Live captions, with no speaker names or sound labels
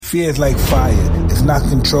Fear is like fire. If not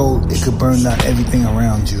controlled, it could burn down everything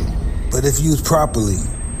around you. But if used properly,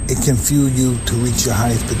 it can fuel you to reach your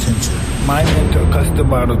highest potential. My mentor,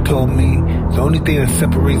 Customado, told me the only thing that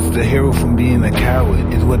separates the hero from being a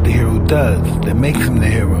coward is what the hero does that makes him the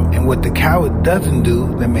hero, and what the coward doesn't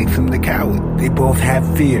do that makes him the coward. They both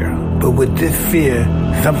have fear, but with this fear,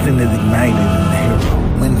 something is ignited in the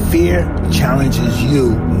hero. When fear challenges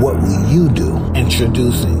you, what will you do?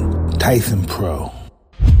 Introducing Tyson Pro.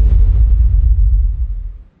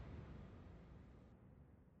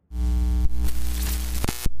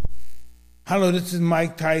 Hello, this is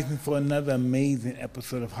Mike Tyson for another amazing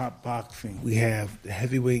episode of HotBoxin. We have the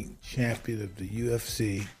heavyweight champion of the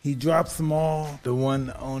UFC. He drops them all. The one,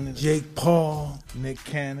 the owner, Jake Paul, Nick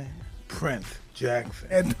Cannon, Prince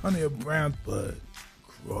Jackson, Antonio Brown, Bud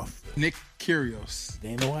Crawford, Nick Kyrgios,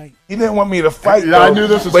 Dana White. He didn't want me to fight, yeah, though, I knew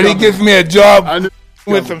this was but coming. he gives me a job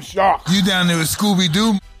with some sharks. You down there with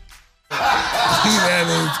Scooby-Doo? You down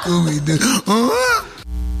there with Scooby-Doo?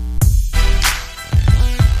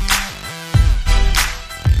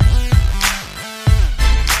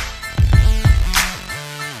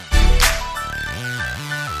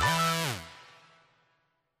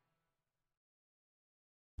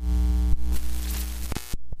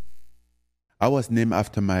 I was named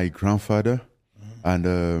after my grandfather,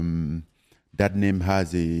 and that name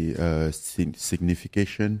has a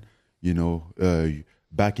signification. You know,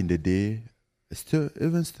 back in the day,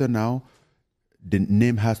 even still now, the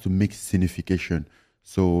name has to make signification.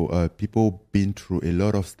 So people been through a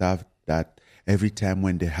lot of stuff that every time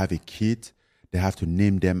when they have a kid, they have to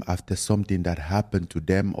name them after something that happened to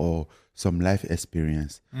them or some life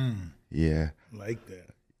experience. Yeah, Like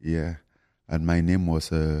that. yeah. And my name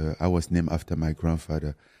was, I was named after my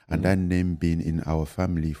grandfather. And that name been in our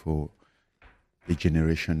family for a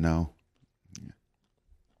generation now. Yeah.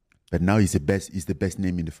 But now it's the best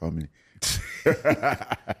name in the family.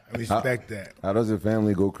 I respect that. How does your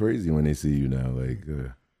family go crazy when they see you now? Like,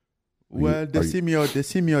 Well, they see me all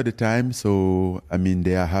the time. So, I mean,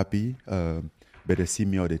 they are happy. But they see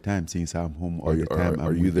me all the time since I'm home all the time.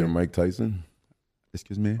 Are you their Mike Tyson?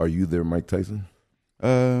 Excuse me? Are you their Mike Tyson?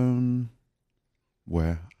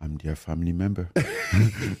 Well, I'm their family member.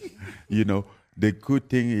 You know, the good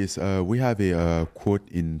thing is we have a quote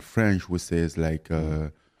in French which says like,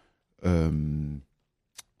 no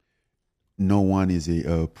one is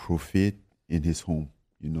a prophet in his home.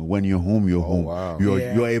 You know, when you're home, you're home. Wow.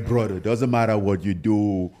 You're a brother. Doesn't matter what you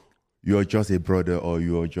do. You're just a brother, or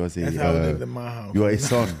you're just That's how it is in my house. you're a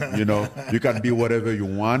son. You know, you can be whatever you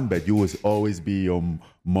want, but you will always be your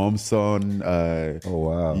mom's son. Oh,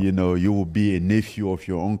 wow. You know, you will be a nephew of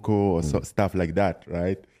your uncle or stuff like that,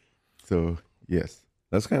 right? So yes,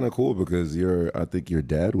 That's kind of cool because I think your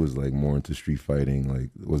dad was like more into street fighting. Like,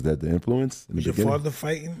 was that the influence in the Was your beginning? father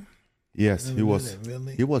fighting? yes, he was.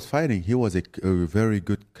 Really? He was fighting. He was a very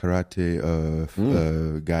good karate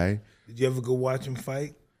guy. Did you ever go watch him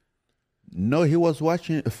fight? No, he was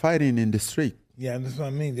fighting in the street. Yeah, that's what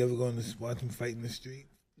I mean. Did you ever go and watch him fight in the street?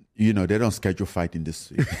 You know, they don't schedule fight in the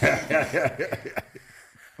street.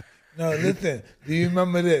 No, listen. Do you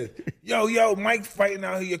remember this? Yo, Mike's fighting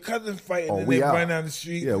out here. Your cousin's fighting, and they run down the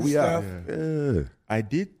street. Yeah, and we stuff. out.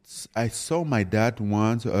 Yeah. I saw my dad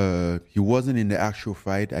once. He wasn't in the actual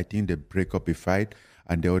fight. I think they break up a fight,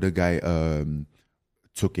 and the other guy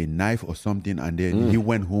took a knife or something, and then he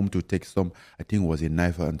went home to take some. I think it was a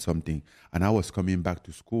knife and something. And I was coming back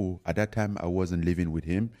to school. At that time, I wasn't living with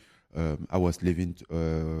him. I was living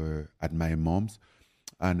at my mom's,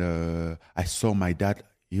 and I saw my dad.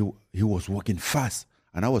 He was walking fast,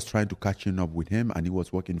 and I was trying to catch up with him, and he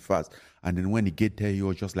was walking fast. And then when he get there, he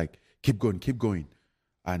was just like, keep going.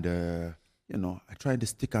 And, you know, I tried to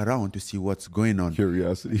stick around to see what's going on.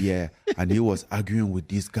 Curiosity. Yeah. And he was arguing with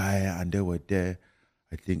this guy, and they were there.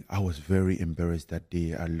 I think I was very embarrassed that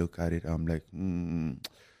day. I look at it, I'm like,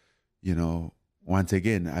 you know, once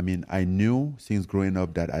again, I mean, I knew since growing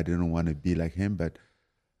up that I didn't want to be like him, but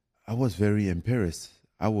I was very embarrassed.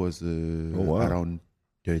 I was around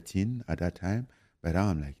 13 at that time, but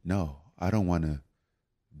I'm like, no, I don't want to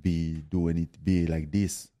be like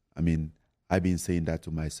this. I mean, I've been saying that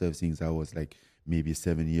to myself since I was like maybe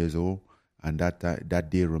 7 years old, and that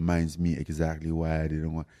day reminds me exactly why I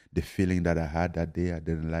didn't want the feeling that I had that day. I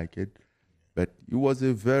didn't like it, but he was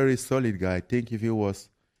a very solid guy. I think if he was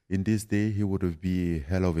in this day, he would have been a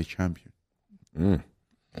hell of a champion.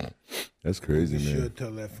 That's crazy, You man. should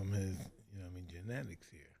tell that from his, genetics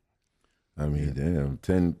here. I mean, damn,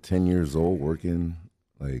 10 years old working,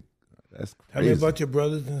 like, that's crazy. Tell me about your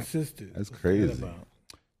brothers and sisters. That's What's crazy. that about?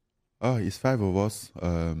 Oh, it's 5 of us.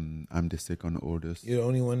 I'm the second oldest. You're the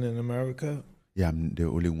only one in America? Yeah, I'm the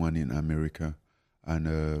only one in America,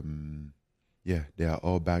 and yeah, they are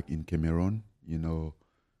all back in Cameroon. You know,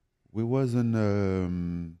 we wasn't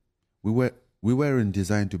we weren't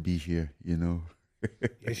designed to be here. You know.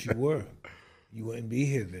 Yes, you were. You wouldn't be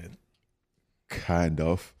here then. Kind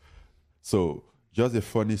of. So just a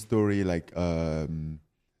funny story. Like I've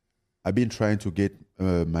been trying to get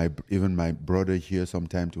my brother here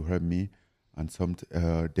sometime to help me, and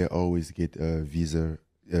they always get a visa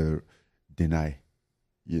deny.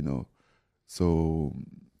 You know, so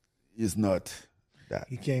it's not that.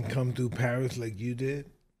 He can't come through Paris like you did.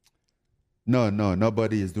 No,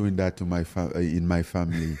 nobody is doing that to in my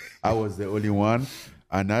family. I was the only one,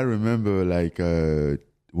 and I remember like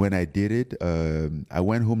when I did it, I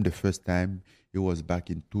went home the first time. It was back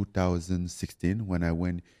in 2016 when I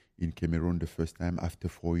went in Cameroon the first time after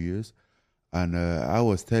 4 years, and I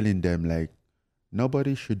was telling them like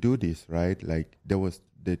nobody should do this, right? Like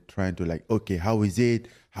they're trying to like, okay, how is it?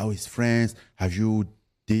 How is France? Have you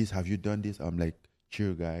this? Have you done this? I'm like,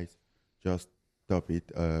 chill, guys, just stop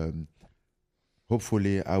it.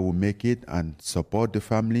 Hopefully I will make it and support the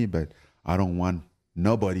family, but I don't want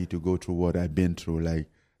nobody to go through what I've been through. Like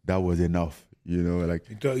that was enough, you know. Like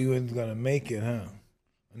You thought you wasn't gonna make it, huh?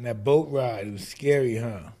 On that boat ride, it was scary,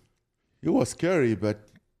 huh? it was scary, but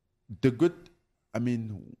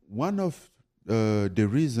one of the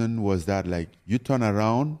reason was that like you turn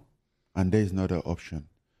around and there is not an option.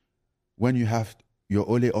 When you have your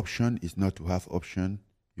only option is not to have option,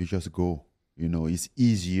 you just go. You know, it's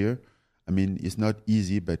easier. I mean, it's not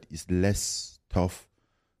easy, but it's less tough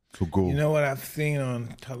to go. You know what I've seen on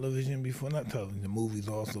television before? Not television, the movies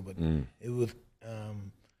also, but it was,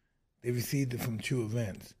 they received it from true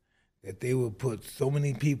events, that they would put so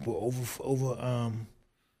many people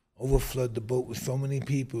overflood the boat with so many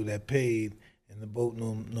people that paid, and the boat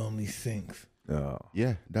normally sinks.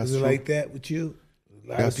 Yeah, that's Was it true. like that with you? A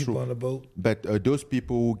lot That's of people true. on the boat? But those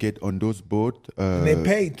people who get on those boats, And they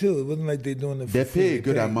paid too. It wasn't like they're doing it for they free. pay a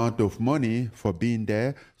good paid. amount of money for being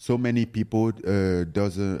there. So many people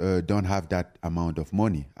don't have that amount of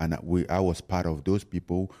money, and I was part of those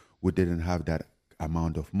people who didn't have that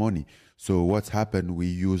amount of money. So what's happened? We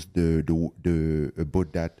used the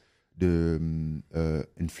boat the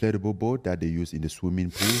inflatable boat that they use in the swimming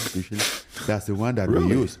pool. Usually, that's the one that we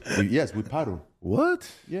use. Yes, we paddle. What?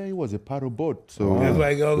 Yeah, it was a paddle boat. So That's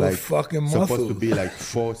like all the fucking muscles. supposed to be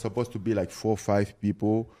like 4 or 5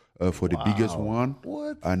 people for the biggest one.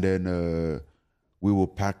 What? And then we will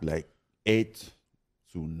pack like 8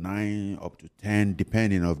 to 9 up to 10,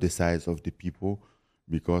 depending of the size of the people,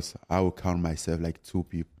 because I will count myself like 2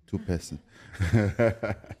 person.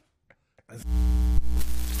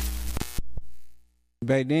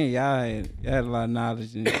 Back then, y'all had a lot of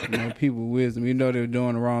knowledge and people wisdom. Even though they were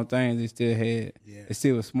doing the wrong things, they still had. Yeah. They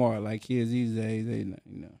still was smart. Like kids these days,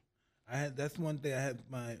 That's one thing I had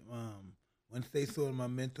my once they saw my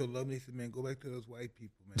mentor love me, they said, man, go back to those white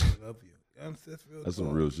people, man. They love you. You know what I'm saying? That's some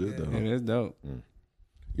real shit, though. Yeah, that's dope.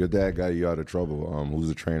 Your dad got you out of trouble. Who's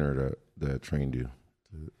the trainer that trained you?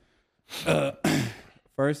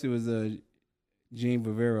 First, it was Gene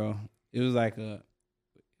Bavero. It was like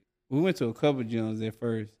we went to a couple gyms at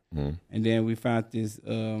first, and then we found this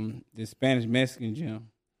Spanish Mexican gym.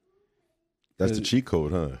 That's the cheat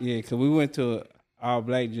code, huh? Yeah, because we went to an all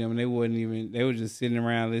black gym and they were just sitting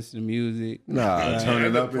around listening to music. Nah, turn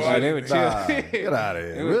it up and shit. They were Nah, chilling. get out of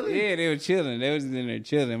here. Really? Yeah, they were chilling. They was in there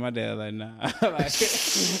chilling. My dad was like, nah.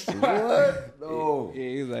 What? No. Yeah,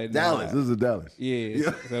 he was like, Dallas. nah. This is Dallas.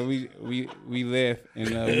 Yeah. So we left and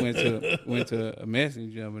we went to a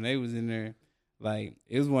Mexican gym and they was in there like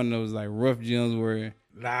it was one of those like rough gyms where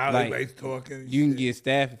Loud, like, everybody's talking. you can get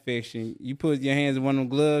staph infection. You put your hands in one of them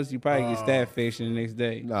gloves, you probably get staph infection the next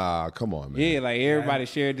day. Nah, come on, man. Yeah, like everybody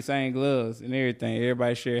shared the same gloves and everything.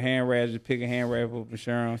 Everybody shared hand wraps, just pick a hand wrap up and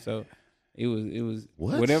share them. So it was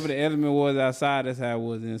What? whatever the element was outside, that's how it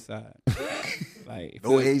was inside. Like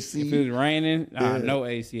No AC? If it was raining, no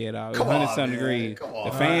AC at all. It was 100-something degrees. Come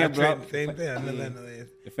on. The fan blow. Same thing. I never had no AC.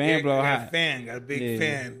 The fan blow got hot. a fan, got a big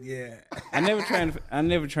fan. Yeah. I never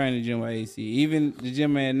trained the gym with AC. Even the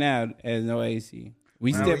gym man now has no AC.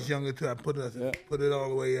 When I was younger too, I put it all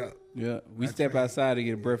the way up. Yeah, we step outside to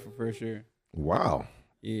get a breath of fresh air. Wow.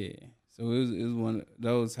 Yeah, so it was one of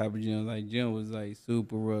those type of gyms. Like gym was like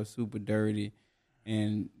super rough, super dirty,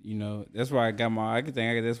 and that's where I got my.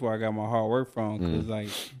 That's where I got my hard work from because like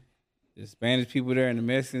the Spanish people there and the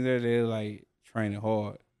Mexicans there, they're like training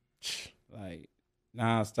hard, like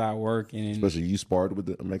non-stop working. And, Especially you sparred with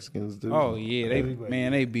the Mexicans too. oh yeah, they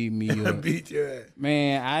beat me up. Beat your ass.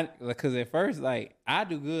 Man, because at first, like, I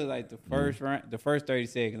do good, like, the first round, the first 30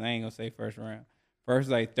 seconds. I ain't gonna say first round. First,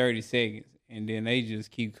 like, 30 seconds. and then they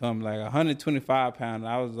just keep coming. Like 125 pounds,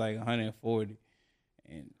 I was like 140.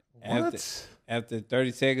 And after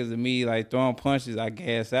 30 seconds of me like throwing punches, I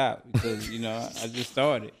gas out because I just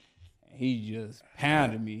started. And he just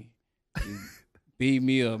pounded me, he beat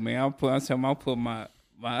me up, man. I'm telling him, I put my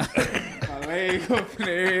leg up in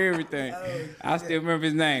there, everything. I still remember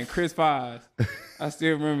his name, Chris Foz. I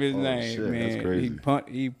still remember his name, shit, man. that's crazy.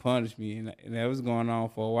 He punished me, and that was going on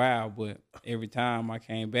for a while. But every time I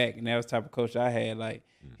came back, and that was the type of coach I had. Like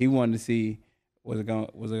he wanted to see was it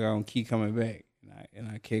gonna keep coming back, and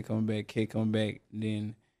I kept coming back, and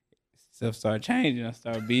then stuff started changing. I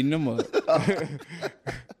started beating them up.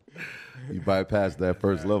 You bypassed that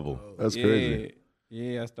first level. That's crazy.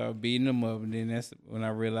 Yeah, I started beating them up, and then that's when I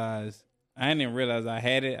realized I didn't realize I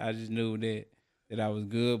had it. I just knew that I was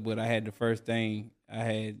good, but I had the first thing I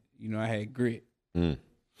had grit. You know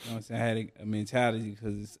what I'm saying? I had a mentality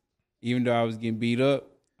because even though I was getting beat up,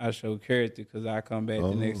 I showed character because I come back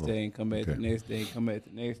the next day and come back the next day and come back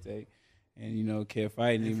the next day. And, kept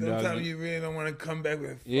fighting. Even sometimes you really don't want to come back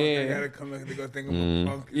with, I got to come back to go think I'm a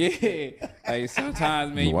punk. Yeah. Like,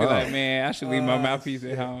 sometimes, man, you be like, man, I should leave my mouthpiece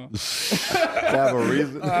at home. Have a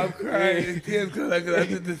reason. I'm crying in tears because I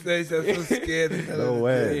did the stage. I'm so scared. No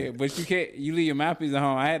way. Yeah, but you leave your mouthpiece at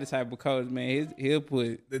home. I had the type of coach, man, he'll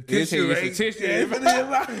put the tissue.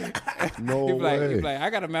 No he way. He be like, I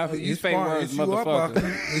got a mouthpiece. You fake words,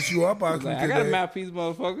 motherfucker. It's you are boxing like, today. I got a mouthpiece,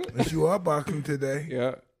 motherfucker. It's you are boxing today.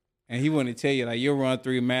 Yeah. And he wouldn't tell you, like, you'll run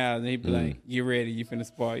 3 miles, and he'd be like, get ready, you finna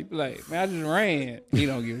spar. He'd be like, man, I just ran. He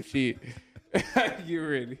don't give a shit. Get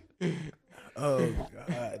ready. Oh,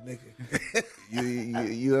 God,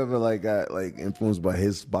 nigga. You ever, like, got, like, influenced by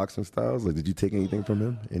his boxing styles? Like, did you take anything from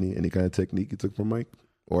him? Any kind of technique you took from Mike?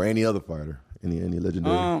 Or any other fighter? Any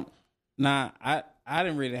legendary? Nah, I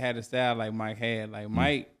didn't really have the style like Mike had. Like,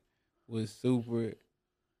 Mike was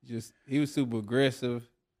he was super aggressive.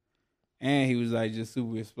 And he was like just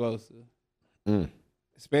super explosive,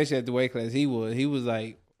 especially at the weight class he was. He was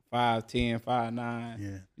like 5'10",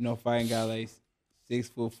 5'9". Yeah. Fighting guy like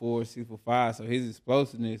 6'4", 6'5". So his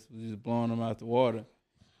explosiveness was just blowing him out the water.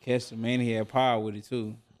 Catch him, and he had power with it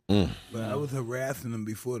too. But I was harassing them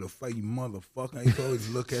before the fight, you motherfucker. I used to always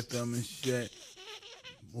look at them and shit.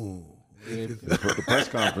 Ooh. Yeah. The press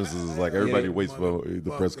conferences is like everybody waits for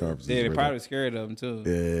the press conferences. Yeah, they probably scared of him too.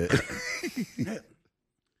 Yeah.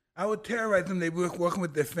 I would terrorize them. They were working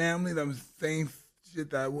with their family. I'm saying shit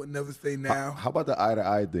that I would never say now. How about the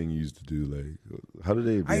eye-to-eye thing you used to do? Like, how did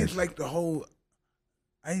they? I used to like the whole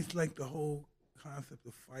concept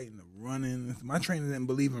of fighting, the running. My trainer didn't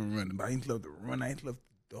believe in running, but I used to love the run. I used to love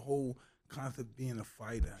the whole concept of being a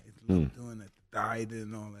fighter. I used to love doing it, dieting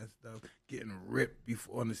and all that stuff, getting ripped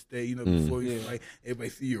before on the stage. Before you fight, everybody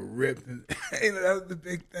see you ripped, and that was the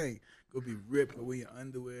big thing. Go be ripped or wear your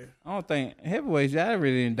underwear. I don't think heavyweights, y'all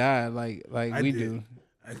really didn't die like we do.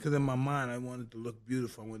 Because in my mind, I wanted to look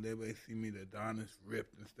beautiful. I wanted everybody to see me, the Adonis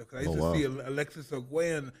ripped and stuff. Cause I used to see Alexis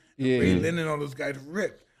Oguay and Ray Lynn and all those guys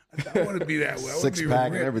ripped. I said, I want to be that way. I want to be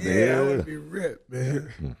Six-pack ripped. and everything. Yeah, I want to be ripped,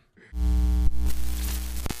 man.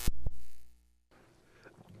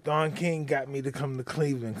 Don King got me to come to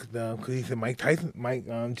Cleveland because he said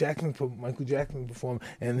Michael Jackson performed,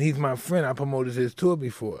 and he's my friend. I promoted his tour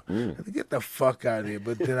before. I said, get the fuck out of here.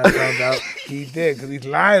 But then I found out he did because he's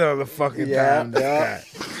lying all the fucking time, this guy.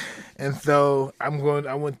 And so I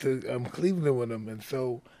went to Cleveland with him, and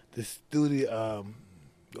so the studio,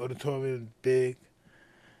 auditorium is big,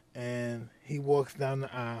 and he walks down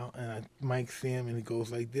the aisle, and Mike see him, and he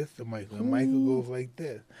goes like this to Michael, and Michael goes like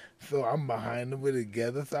this. So I'm behind them, we're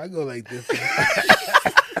together, so I go like this.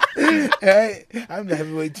 Hey, I'm the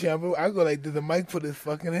heavyweight champion. I go like this, and Mike put his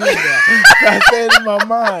fucking head down. So I said in my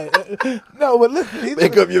mind, no, but listen.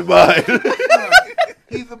 Make up your mind.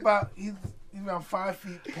 He's around 5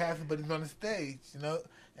 feet past it, but he's on the stage,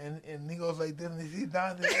 And he goes like this, and he's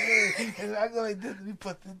down there, and I go like this, and he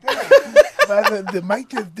puts it down. But I said, did Mike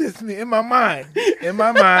just diss me? In my mind,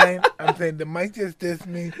 I'm saying, did Mike just diss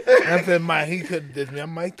me? And I said, he couldn't diss me. I'm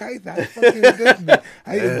Mike Tyson. How the fuck he diss me?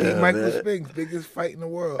 I just beat Michael Spinks, biggest fight in the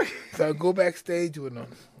world. So I go backstage with him.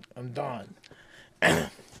 I'm done.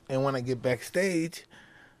 And when I get backstage,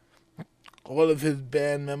 all of his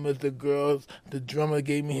band members, the girls, the drummer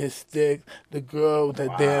gave me his stick, the girl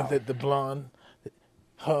that danced at the blonde,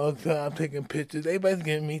 hugs her, I'm taking pictures. Everybody's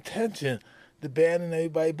giving me attention. The band and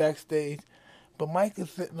everybody backstage. But Mike is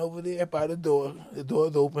sitting over there by the door. The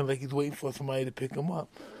door's open like he's waiting for somebody to pick him up.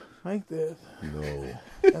 Mike this. No.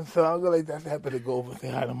 And so I'll go like that. I happen to go over and say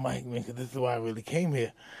hi to Mike, man, because this is why I really came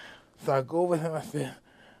here. So I go over him. I said,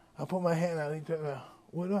 I put my hand out. He turned around.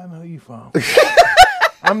 Where do I know you from?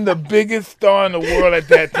 I'm the biggest star in the world at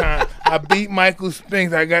that time. I beat Michael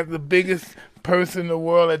Spinks. I got the biggest purse in the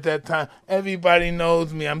world at that time. Everybody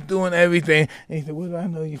knows me. I'm doing everything. And he said, "Where do I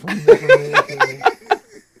know you from?"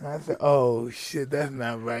 And I said, "Oh shit, that's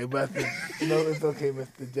not right." But I said, "No, it's okay,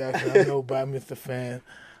 Mr. Jackson. I know by Mr. Fan."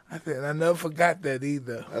 I said, and I never forgot that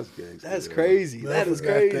either. That's gangster. That's crazy. That is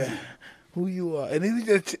crazy. That. Who you are? And he was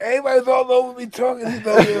just everybody's all over me talking. He's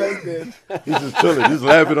over here like this. He's just chilling, just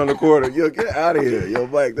laughing on the corner. Yo, get out of here, yo,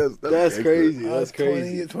 Mike. That's crazy. I was That's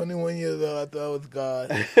crazy. 21 years old. I thought I was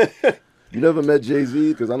God. You never met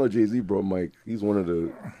Jay-Z? Because I know Jay-Z brought Mike. He's one of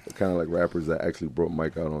the kind of like rappers that actually brought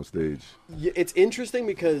Mike out on stage. Yeah, it's interesting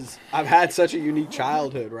because I've had such a unique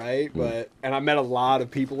childhood, right? And I met a lot of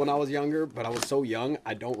people when I was younger, but I was so young,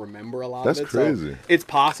 I don't remember a lot of it. That's crazy. So it's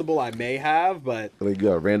possible I may have, but Like you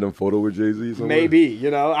got a random photo with Jay-Z somewhere? maybe,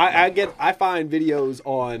 you know. I find videos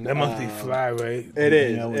on That must be fly, right? It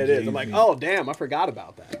is. Yeah, with It is. I'm Jay-Z. like, oh damn, I forgot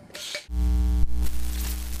about that.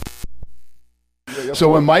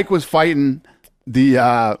 So when Mike was fighting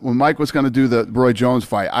when Mike was going to do the Roy Jones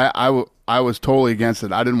fight, I was totally against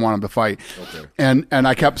it. I didn't want him to fight. Okay. And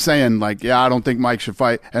I kept saying like, yeah, I don't think Mike should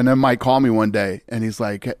fight. And then Mike called me one day and he's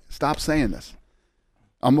like, hey, stop saying this.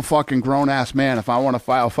 I'm a fucking grown ass man. If I want to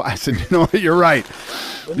fight, I'll fight. I said, you know what? You're right.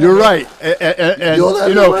 You're right. And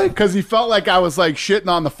you know, because he felt like I was like shitting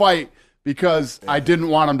on the fight because I didn't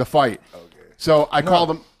want him to fight. Okay. So I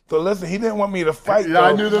called him. So listen, he didn't want me to fight. Yeah, though,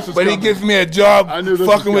 I knew this was but coming. he gives me a job fucking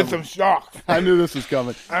with coming. some sharks. I knew this was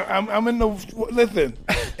coming. I'm in the listen,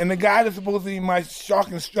 and the guy that's supposed to be my shark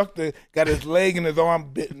instructor got his leg and his arm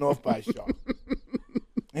bitten off by a shark.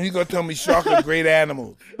 And he's gonna tell me sharks are great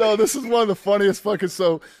animals. No, this is one of the funniest fucking.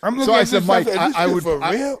 So I said, Mike, I would. for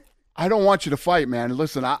real. I don't want you to fight, man.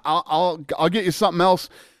 Listen, I'll get you something else.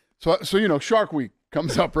 So you know, Shark Week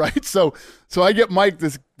comes up, right? So I get Mike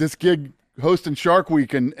this gig hosting Shark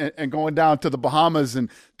Week and going down to the Bahamas and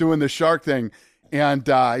doing the shark thing. And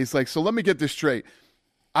he's like, so let me get this straight.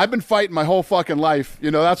 I've been fighting my whole fucking life. You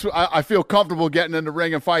know, that's what I feel comfortable getting in the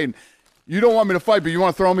ring and fighting. You don't want me to fight, but you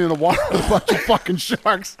want to throw me in the water with a bunch of fucking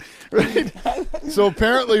sharks, right? So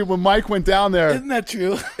apparently when Mike went down there. Isn't that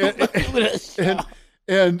true?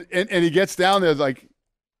 And he gets down there, like,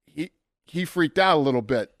 he freaked out a little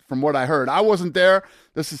bit from what I heard. I wasn't there.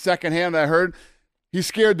 This is secondhand I heard. He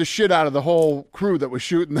scared the shit out of the whole crew that was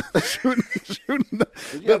shooting the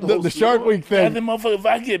Shark Week thing. Motherfucker, if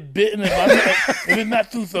I get bitten, if it's not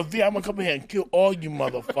too severe, I'm gonna come here and kill all you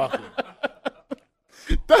motherfuckers.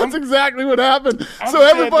 That's exactly what happened.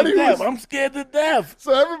 I'm scared to death.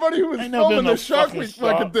 So everybody who was filming the Shark Week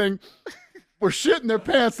fucking thing were shitting their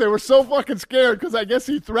pants. They were so fucking scared because I guess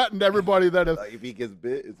he threatened everybody that if he gets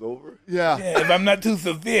bit, it's over. Yeah, if I'm not too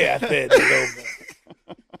severe, I said it's over.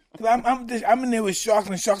 I'm in there with sharks,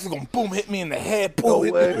 and the sharks are gonna boom hit me in the head, boom,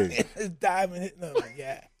 hit dive and hit. No, like,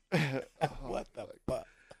 yeah. What the fuck?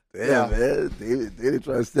 Damn, man, they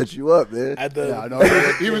trying to set you up, man. I know.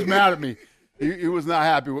 He was mad at me. He was not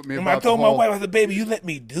happy with me. I told my wife, I said, "Baby, you let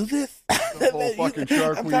me do this." The whole fucking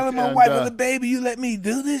Shark I'm Week. telling my wife, I said, "Baby, you let me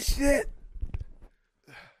do this shit."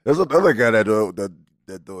 There's another guy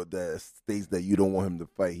that states that you don't want him to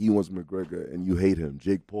fight. He wants McGregor, and you hate him.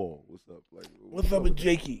 Jake Paul, what's up? Like, what's up with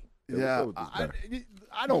Jakey? Yeah,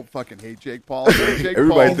 I don't fucking hate Jake Paul. Jake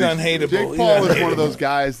Everybody Paul, unhateable. Jake Paul is one of those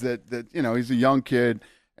guys that you know, he's a young kid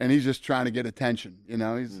and he's just trying to get attention. You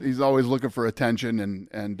know, he's always looking for attention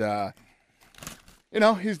and you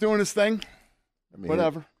know, he's doing his thing. I mean,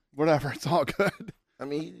 whatever, it's all good. I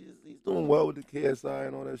mean, he's doing well with the KSI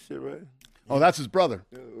and all that shit, right? Oh, that's his brother.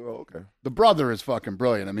 Yeah, oh, okay. The brother is fucking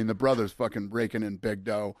brilliant. I mean, the brother's fucking raking in big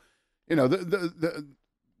dough. You know, the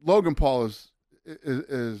Logan Paul is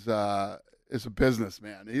a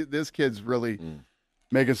businessman. This kid's really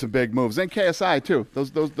making some big moves, and KSI too.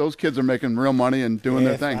 Those kids are making real money and doing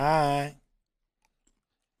their thing. KSI.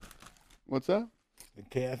 What's that? The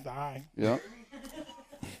KSI. Yeah.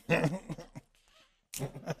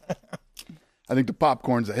 I think the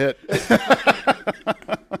popcorn's a hit.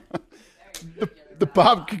 The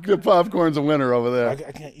popcorn's a winner over there. I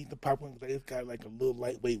can't eat the popcorn because it's got like a little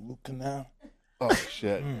lightweight root canal. Oh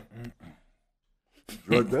shit!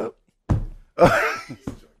 Drugged up?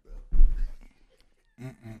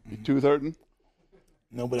 Your tooth hurting?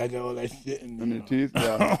 No, but I got all that shit in your teeth.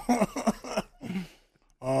 Yeah.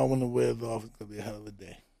 Oh, when the wears off, it's gonna be a hell of a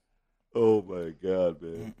day. Oh my God,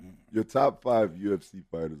 man! Your top 5 UFC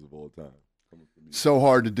fighters of all time. Coming from you. So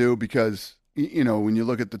hard to do because you know when you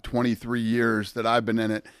look at the 23 years that I've been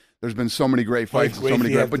in it, there's been so many great fights, and so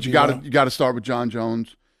many great. But you got to start with John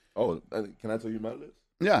Jones. Oh, can I tell you my list?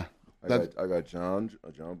 Yeah. I got John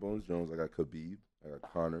Bones Jones. I got Khabib. I got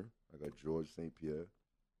Conor. I got George St. Pierre.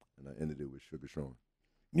 And I ended it with Sugar Sean.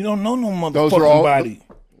 You don't know no motherfucking Those are all body.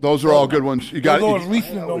 Those are all good ones. You got Those are to,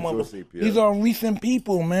 recent, no motherfucker. These are recent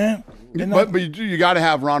people, man. but you got to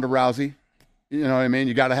have Ronda Rousey. You know what I mean?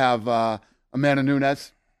 You got to have Amanda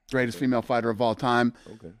Nunes, greatest female fighter of all time.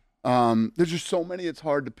 Okay. There's just so many. It's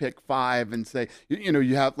hard to pick 5 and say. You know,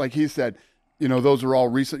 you have, like he said. You know, those are all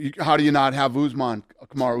recent. How do you not have Usman?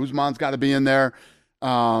 Kamaru Usman's got to be in there.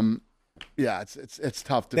 Yeah, it's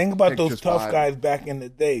tough to think about pick those just tough 5. guys back in the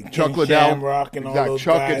day. Chuck Ken Liddell, Shamrock and all got those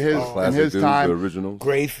Chuck guys. in his dudes, time, the originals.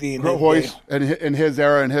 Gracie and Hoist in his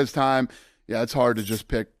era and his time. Yeah, it's hard to just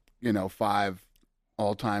pick 5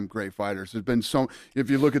 all-time great fighters. There's been so. If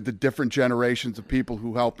you look at the different generations of people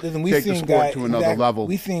who helped take the sport to another level,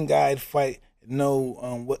 we've seen guys fight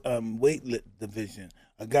weight division.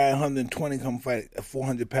 A guy 120 come fight a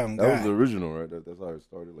 400-pound guy. That was the original, right? That's how it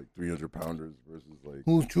started, like 300-pounders versus like.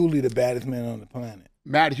 Who's truly the baddest man on the planet?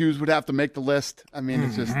 Matt Hughes would have to make the list. I mean,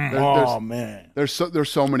 it's just man, there's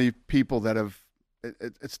so many people that have.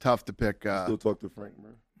 It's tough to pick. Still talk to Frank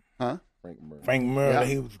Mir? Huh? Frank Mir. Yeah. Yeah.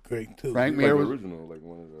 He was great too. Frank Like Mir the was original, like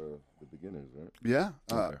one of the beginners, right? yeah.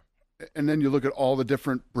 Okay. And then you look at all the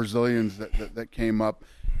different Brazilians that came up.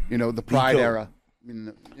 You know, the Pride Vito. era. I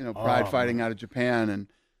mean, Pride fighting out of Japan, and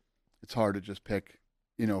it's hard to just pick.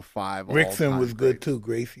 5. Rickson all-time was good greats. too.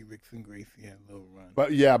 Gracie had a little run.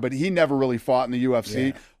 But he never really fought in the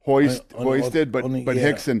UFC. Yeah. Hoist did, but only-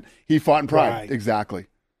 Hickson, he fought in Pride. Pride. Exactly.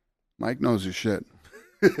 Mike knows his shit.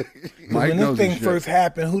 When this thing first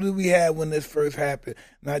happened, who did we have when this first happened?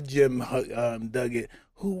 Not Jim Duggett.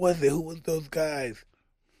 Who was it? Who was those guys?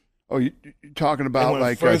 Oh, you're talking And about when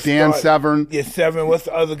like it first Dan started- Severn, Yeah, Severn. What's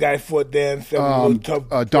the other guy for Dan Severn?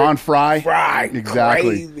 Don Fry. Exactly.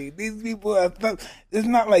 Exactly. Crazy. These people are tough. It's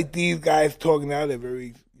not like these guys talking out. They're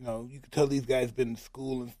very, you can tell these guys been in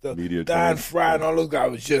school and stuff. Media Don trained. Fry and all those guys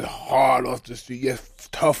was just hard off the street. Yes,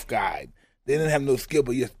 tough guy. They didn't have no skill,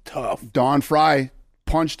 but just tough. Don Fry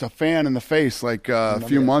punched a fan in the face like a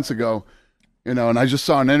few months ago, and I just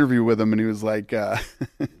saw an interview with him, and he was like,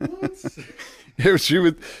 she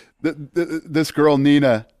was this girl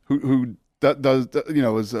Nina who does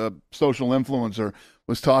is a social influencer,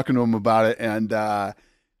 was talking to him about it, and I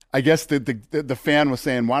guess the fan was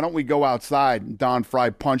saying, why don't we go outside? And Don Fry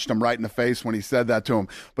punched him right in the face when he said that to him,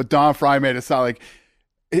 but Don Fry made it sound like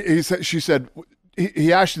she said.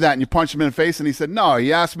 He asked you that and you punched him in the face, and he said, no,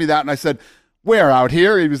 he asked me that, and I said, where, out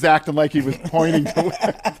here? He was acting like he was pointing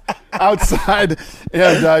to outside,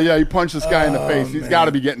 and he punched this guy in the face. He's got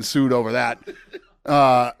to be getting sued over that.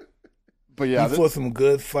 But yeah, He fought some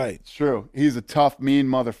good fights. it's true. He's a tough, mean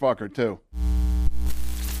motherfucker too.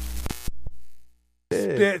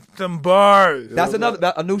 Spit some bars. That's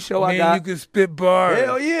a new show I Man, got. you can spit bars.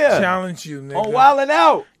 Hell yeah. Challenge you, nigga. On Wildin'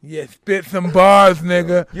 Out. Yeah, spit some bars,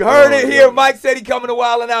 nigga. You heard it here. Mike said he coming to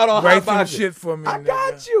Wildin' Out on Write some HotBoxin. shit for me, I nigga.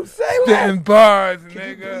 got you. Say Spitting what? bars, Can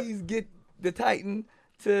you nigga. please get the Titan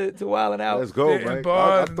to Wildin' Out? Let's go, Spitting Mike.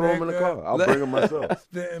 bars, I'll throw him in the nigga. car. I'll bring him myself.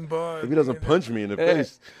 Spitting bars. If he doesn't nigga. punch me in the Yeah.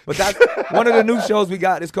 face. But that's one of the new shows we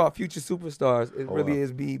got. It's called Future Superstars. It really wow.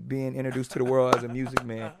 is me being introduced to the world as a music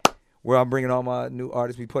man, where I'm bringing all my new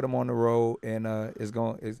artists. We put them on the road, and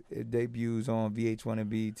it debuts on VH1 and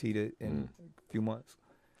BET in a few months.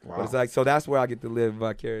 Wow. But it's like, so that's where I get to live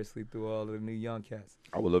vicariously through all of the new young cats.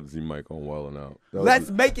 I would love to see Mike on Wildin' Out. That Let's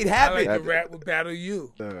was- make it I happen. like to rap with Battle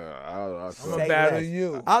You. I'll I'm Say going to battle less.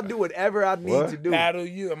 you. I'll do whatever I need What? to do. Battle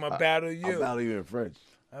you. I'm going to battle you. I'll battle you in French.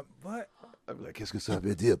 What? I'll be like, qu'est-ce que ça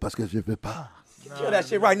veut dire? Parce que je veux pas. Kill that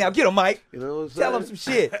shit right now. Get him, Mike. You know what I'm Tell saying? him some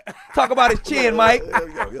shit. Talk about his chin, Mike.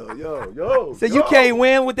 Yo. So you can't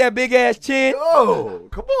win with that big ass chin. Yo,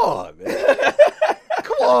 come on, man.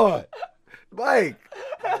 Come on. Mike.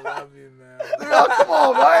 I love you, man. Yo, come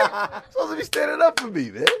on, Mike. You're supposed to be standing up for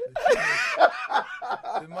me, man.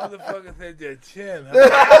 The motherfucker said your chin,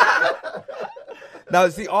 huh? Now,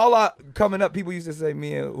 see, coming up, people used to say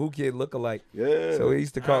me and Who Kid look alike. Yeah. So we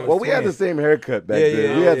used to call us Well, we had the twins. same haircut back Yeah, then.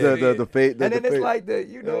 yeah, We had yeah. the fade. And then it's fade. like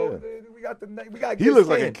we got He good looks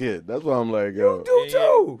like a skin. kid. That's why I'm like, yo. You do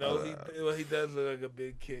too. No, he does look like a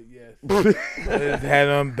big kid, yes. With his hat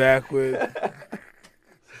on backwards.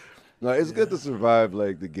 No, it's good to survive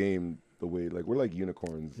like the game the way like we're like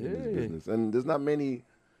unicorns in this business, and there's not many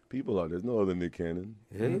people out. There's no other Nick Cannon.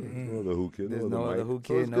 Yeah. No other Who Kid. There's no no other other Mike. Who So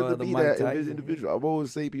Kid, it's no good to other be Mike that Tyson. individual. I've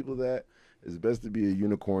always say people that it's best to be a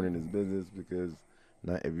unicorn in this business because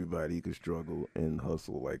not everybody can struggle and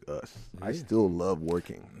hustle like us. I still love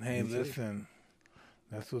working. Hey, listen.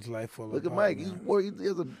 That's what life all Look about. at Mike. man. He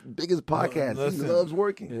has the biggest podcast. listen. He loves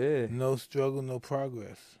working. Yeah. No struggle, no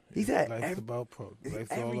progress. He's at Life's about progress. It's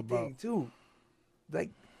Life's all everything about. too. Like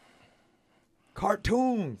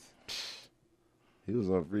cartoons. He was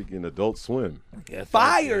on freaking Adult Swim. Yes,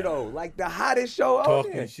 Fire though, like the hottest show on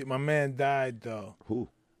Talking there. shit. My man died though. Who?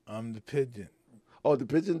 The pigeon. Oh, the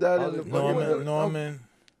pigeon died in the Norman.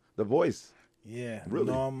 The voice. Yeah. Really?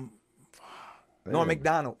 Norm Damn.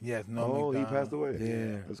 McDonald. Yes, Norm Oh, he McDonald. passed away.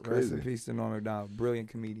 Yeah, That's Rest crazy. in peace to Norm McDonald, brilliant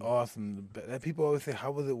comedian. Awesome. That people always say,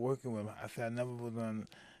 "How was it working with him?" I said, "I never was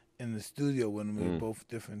in the studio with him. We were both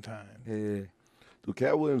different times." Yeah. Do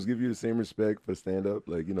Cat Williams give you the same respect for stand up?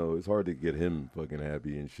 Like, you know, it's hard to get him fucking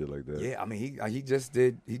happy and shit like that. Yeah, I mean, he just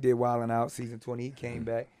did Wildin' Out season 20. He came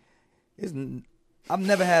back. I've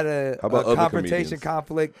never had a How about other confrontation, comedians?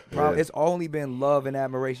 conflict problem. Yeah. It's only been love and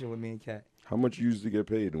admiration with me and Cat. How much you used to get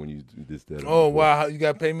paid when you did stand up? Oh wow, you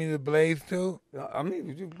got to pay me the blaze too? I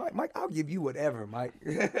mean, Mike, I'll give you whatever, Mike.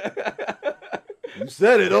 You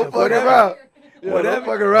said it. Don't fuck around. Yeah, don't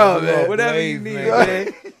fuck around, man. Whatever you Blaze, need,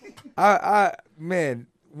 man. man. Man,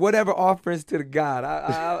 whatever offers to the God,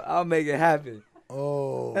 I'll make it happen.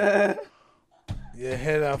 Oh, your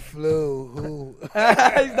head I flew. Who?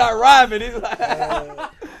 He's not rhyming. He's like,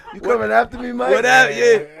 You coming after me, Mike? whatever,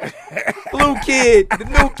 yeah. Blue kid, the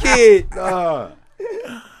new kid. Nah.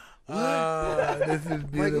 This is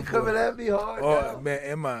Mike, beautiful. you coming at me hard? Oh man,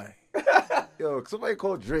 am I? Yo, somebody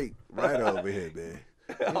call Drake right over here, man.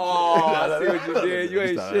 Oh, I see what you did. You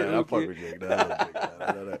ain't shit, I Blue fuck kid. with Drake.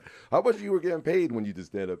 No. How much you were getting paid when you did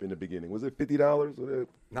stand up in the beginning? Was it $50?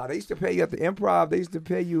 No, they used to pay you at the Improv. They used to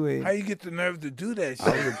pay you in. How you get the nerve to do that shit?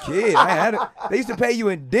 I was a kid. I had it. They used to pay you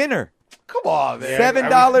in dinner. Come on, man.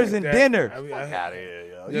 $7 in dinner. Fuck out of here,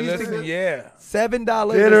 yo. Yeah, listen, yeah. $7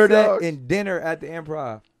 Dinner, a set dog. in dinner at the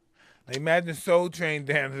Improv. Imagine Soul Train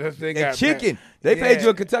dancers. That's what they And got. chicken. They paid you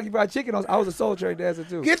a Kentucky Fried Chicken. I was a Soul Train dancer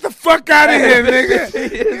too. Get the fuck out of here, nigga.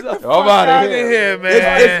 Get the fuck out of here,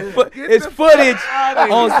 man. It's footage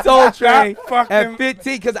outta on here. Soul Train fucking- at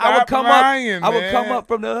 15 because I would stop come lying, up. I would man. come up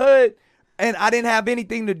from the hood. And I didn't have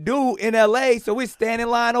anything to do in LA, so we stand in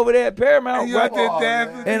line over there at Paramount. You out there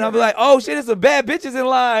dancing? And I'm like, oh shit, there's some bad bitches in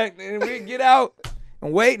line. And we get out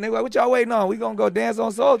and wait. And they're like, what y'all waiting on? We gonna go dance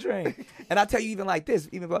on Soul Train. And I tell you, even like this,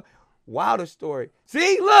 even a wilder story.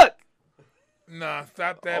 See, look. Nah,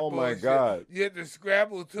 stop that Oh, my bullshit. God. You had to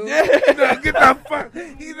Scrabble too? Yeah. No, get the fuck.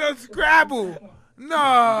 He don't Scrabble. No.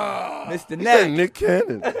 Mr. He said Neck. Nick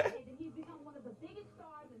Cannon. He's become one of the biggest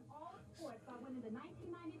stars in all sports by winning the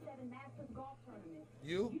 1997 Masters Golf Tournament.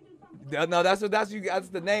 You? No, that's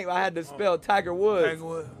the name. I had to spell Tiger Woods. Tiger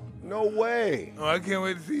Woods. No way. Oh, I can't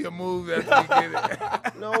wait to see your moves after you get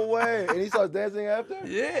it. No way. And he starts dancing after?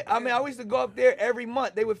 Yeah, I mean, I used to go up there every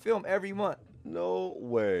month. They would film every month. No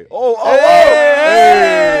way. Oh,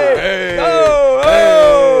 Hey! hey.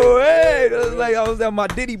 Hey! That was like I was at my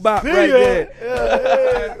Diddy bop right there.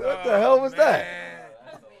 Yeah. What the hell was that?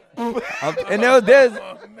 And there's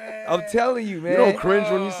I'm telling you, man. You don't cringe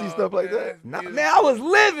when you see stuff like that? Nah, man, I was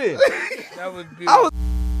living. That was beautiful. I was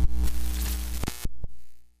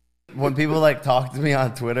When people like talk to me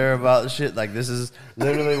on Twitter about shit, like this is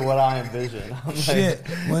literally what I envision. I'm like, Shit,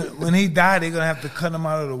 when he died, they're gonna have to cut him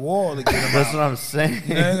out of the wall to get him that's out. what I'm saying.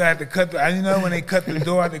 You know, they have to cut. You know, when they cut the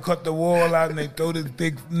door out, they cut the wall out, and they throw this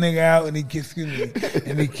big nigga out, and he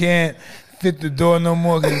and he can't fit the door no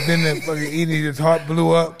more because he's been there fucking eating. His heart blew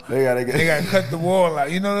up. They gotta cut the wall out.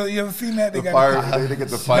 You know, you ever seen that? They the got fire. They get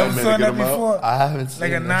the You firemen ever to saw get that him out. before? I haven't seen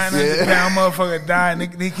Like a this. 900-pound motherfucker died,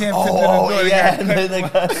 and they can't fit Oh through the door. yeah, They they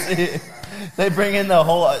gotta cut. got see. They bring in the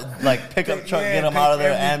whole like pickup truck, Yeah, get him out of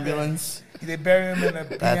their everything. ambulance. They bury him in a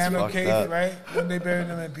piano fucked case, up. right? When they bury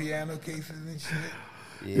them in piano cases and shit.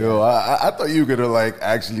 Yo, I thought you were gonna like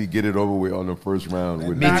actually get it over with on the first round.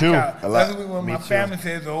 With Me too. Knockout. A lot- That's when Me my too. family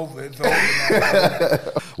says it's over. It's over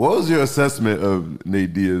now. What was your assessment of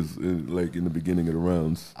Nate Diaz in the beginning of the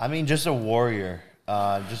rounds? I mean, just a warrior,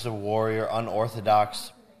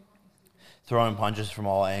 unorthodox, throwing punches from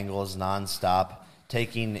all angles, nonstop,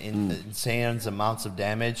 taking insane amounts of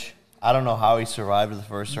damage. I don't know how he survived the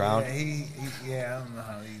first round. Yeah, I don't know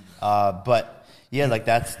how he. But yeah, like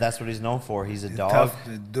that's what he's known for. He's a dog. Tough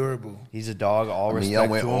and durable. He's a dog. All I mean, respect y'all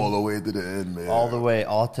went to him. all the way to the end, man. All the way,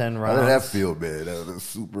 all 10 How rounds. did that feel, man? That was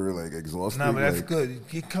super exhausting. No, but that's like, good. You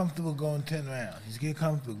get comfortable going 10 rounds. Just get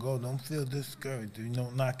comfortable. Go. Don't feel discouraged. You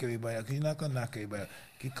don't knock everybody out. Because you're not going to knock everybody out.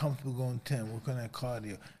 Get comfortable going 10. Work on that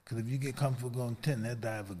cardio. Because if you get comfortable going 10, that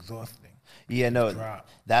dive exhausting. Yeah, no, Drop.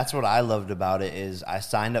 that's what I loved about it is I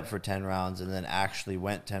signed up for 10 rounds and then actually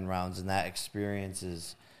went 10 rounds, and that experience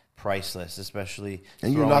is priceless, especially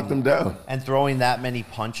and you knocked him down. and throwing that many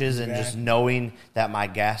punches and just knowing that my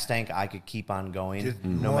gas tank I could keep on going Just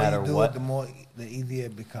no matter you do what. It, the easier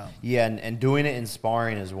it becomes. Yeah, and doing it in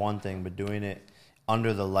sparring is one thing, but doing it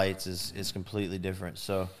under the lights is completely different.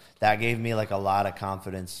 So that gave me like a lot of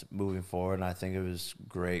confidence moving forward, and I think it was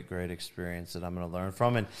great experience that I'm going to learn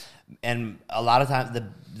from. And a lot of times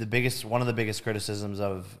one of the biggest criticisms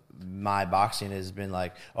of my boxing has been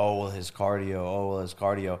like, oh, well, his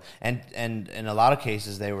cardio. And in a lot of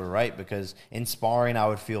cases they were right, because in sparring I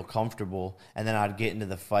would feel comfortable, and then I'd get into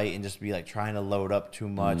the fight and just be like trying to load up too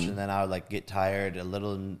much, and then I would like get tired, a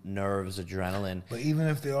little nerves, adrenaline. But even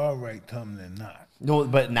if they are right, tell them they're not. No,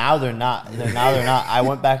 but now they're not. They're not. I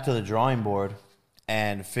went back to the drawing board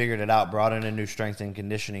and figured it out, brought in a new strength and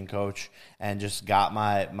conditioning coach, and just got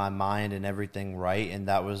my mind and everything right. And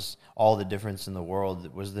that was all the difference in the world.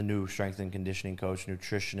 It was the new strength and conditioning coach,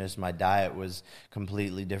 nutritionist. My diet was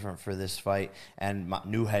completely different for this fight. And my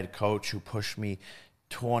new head coach, who pushed me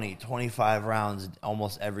 20, 25 rounds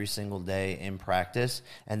almost every single day in practice,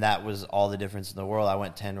 and that was all the difference in the world. I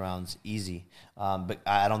went 10 rounds easy, but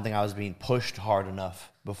I don't think I was being pushed hard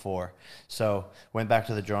enough before. So went back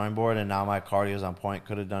to the drawing board, and now my cardio's on point.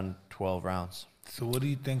 Could have done 12 rounds. So what do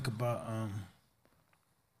you think about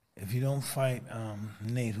if you don't fight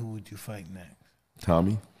Nate, who would you fight next?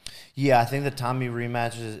 Tommy? Yeah, I think the Tommy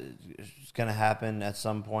rematch is going to happen at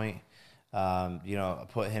some point. I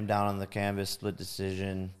put him down on the canvas, split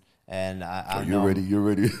decision, and You're ready. You're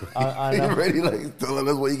ready, like telling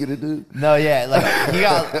us what you're gonna do. No,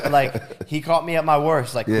 yeah, he caught me at my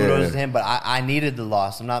worst. Like, kudos to him, but I needed the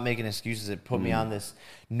loss. I'm not making excuses. It put me on this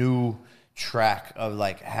new track of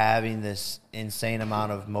like having this insane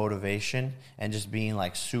amount of motivation and just being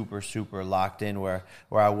like super, super locked in, where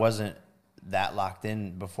I wasn't that locked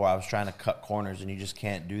in before. I was trying to cut corners, and you just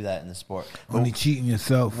can't do that in the sport. Only cheating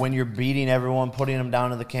yourself. When you're beating everyone, putting them down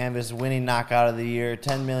to the canvas, winning knockout of the year,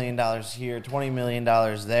 $10 million here, $20 million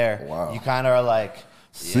there, you kind of are like,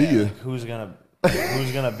 see ya. Like, who's gonna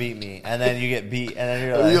beat me? And then you get beat, and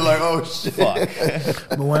then you're like, oh shit. Fuck.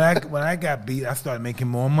 But when I got beat, I started making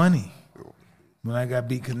more money. When I got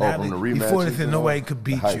beat, because before they said nobody could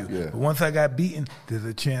beat you. Yeah. But once I got beaten, there's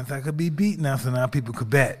a chance I could be beaten now, so now people could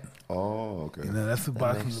bet. Oh, okay. That's what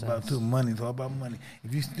boxing's about too. Money. It's all about money.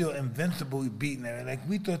 If you're still invincible, you're beating it. Like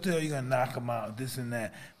we thought, you're gonna knock them out, this and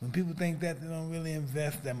that. When people think that, they don't really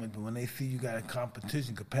invest that much. But when they see you got a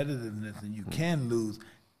competition, competitiveness, and you can lose,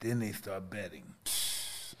 then they start betting.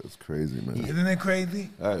 That's crazy, man. Isn't it crazy?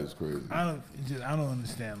 That is crazy. I don't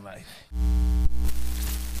understand life.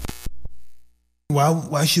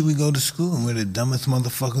 Why should we go to school and we're the dumbest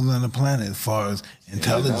motherfuckers on the planet as far as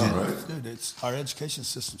intelligence? Yeah, right. Dude, our education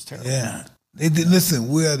system's terrible. Yeah. Listen,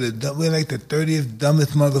 we're like the 30th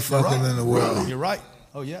dumbest motherfuckers in the world. You're right.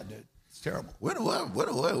 Oh yeah, dude. It's terrible. Where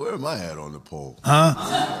am I at on the pole? Huh?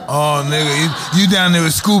 Oh, nigga, you down there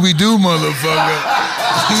with Scooby-Doo, motherfucker.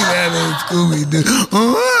 You down there with Scooby-Doo.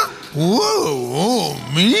 Whoa,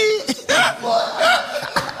 me?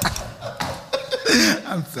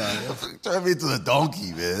 I'm sorry. Turn me to a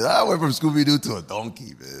donkey, man. I went from Scooby-Doo to a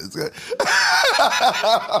donkey, man.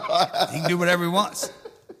 He can do whatever he wants.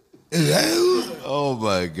 Oh,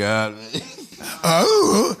 my God, man.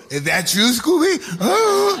 Oh, is that true, Scooby?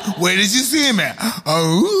 Oh, where did you see him at?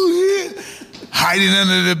 Oh, yeah. Hiding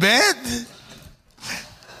under the bed?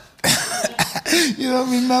 You don't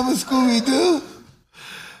remember Scooby-Doo?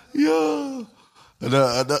 Yeah.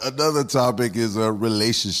 Another topic is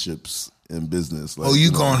relationships in business. Like,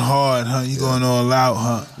 you going hard, huh? You going all out,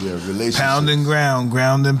 huh? Yeah, relationships. Pound and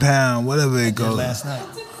ground and pound, whatever it goes. Last night.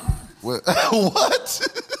 What?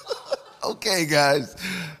 Okay, guys.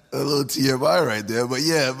 A little TMI right there, but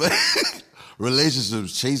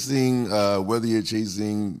relationships, chasing, whether you're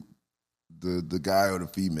chasing the guy or the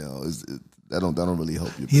female, that don't really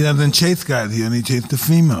help you. He doesn't chase guys. He only chases the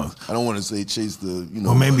females. I don't want to say chase the,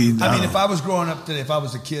 Or maybe. If I was growing up today, if I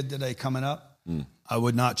was a kid today coming up, I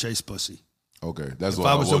would not chase pussy. Okay, that's if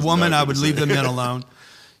what I was a woman, I would leave the men alone.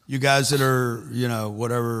 You guys that are,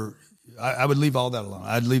 whatever, I would leave all that alone.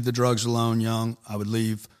 I'd leave the drugs alone, young. I would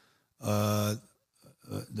leave the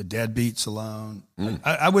deadbeats alone.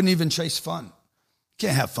 I wouldn't even chase fun. You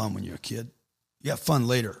can't have fun when you're a kid. You have fun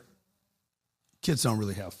later. Kids don't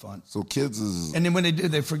really have fun. So kids is... And then when they do,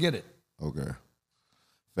 they forget it. Okay.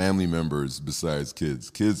 Family members besides kids.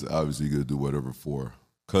 Kids obviously going to do whatever for.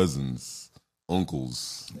 Cousins,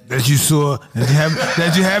 uncles. That you saw,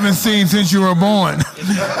 that you haven't seen since you were born.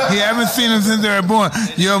 You haven't seen them since they were born.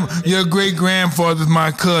 Your great-grandfather's my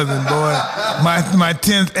cousin, boy. My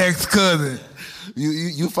 10th ex-cousin.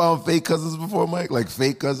 You found fake cousins before, Mike? Like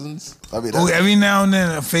fake cousins? I mean, every now and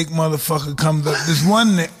then a fake motherfucker comes up. This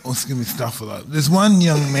one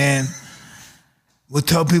young man would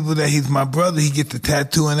tell people that he's my brother. He gets the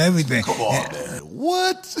tattoo and everything. Come on, man.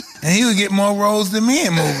 What? And he would get more roles than me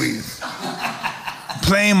in movies.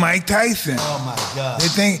 playing Mike Tyson. Oh my God. They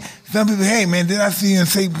think, some people, hey man, did I see you in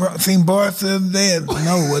St. Bart's the other day?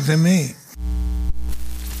 No, it wasn't me.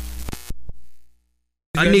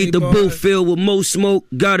 I need the booth filled with more smoke.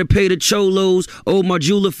 Gotta pay the cholos. Owed my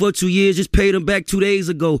jeweler for 2 years, just paid him back 2 days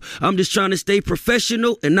ago. I'm just trying to stay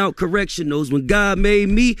professional and out correctionals. When God made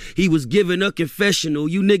me, he was giving a confessional.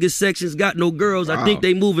 You niggas sections got no girls. I think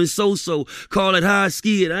they moving so-so. Call it high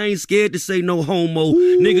ski it. I ain't scared to say no homo.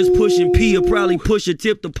 Niggas pushing P or probably push a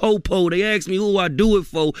tip to Popo. They ask me who I do it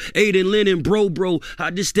for. Aiden, Lennon, bro.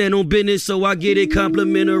 I just stand on business so I get it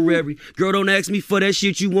complimentary. Girl, don't ask me for that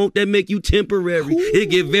shit you want that make you temporary. It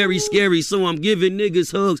get very scary, so I'm giving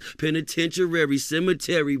niggas hugs. Penitentiary,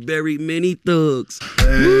 cemetery, buried many thugs.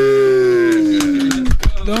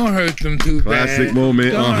 Don't hurt them too bad. Classic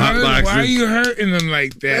moment on HotBoxin. Why are you hurting them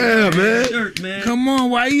like that? Yeah, man. Dirt, man. Come on,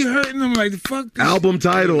 why are you hurting them like the fuck? This? Album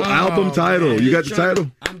title. Man. You got the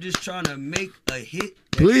title? I'm just trying to make a hit.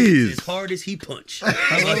 Please. As hard as he punched.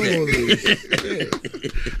 Holy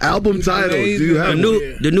shit. Album title. Do you have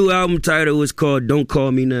The new album title is called Don't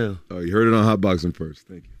Call Me Now. Oh, you heard it on HotBoxin first.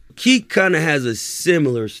 Thank you. Keek kind of has a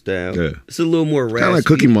similar style. Yeah. It's a little more raspy. Kind of like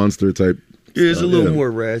Cookie Monster type. Yeah, it's a little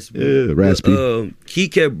more raspy. Yeah, raspy.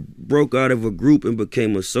 Keek had broke out of a group and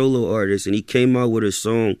became a solo artist, and he came out with a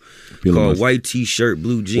song called White T-Shirt,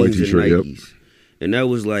 Blue Jeans, and Nikes. Yep. And that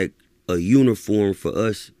was like a uniform for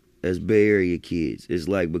us as Bay Area kids. It's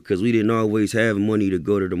like, because we didn't always have money to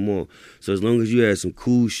go to the mall. So as long as you had some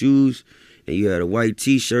cool shoes and you had a white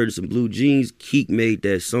T-shirt and some blue jeans, Keek made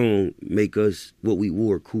that song make us what we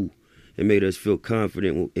wore cool. It made us feel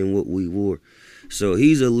confident in what we wore. So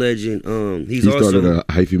he's a legend. He started a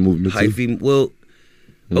hyphy movement too? Well,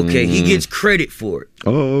 okay, he gets credit for it.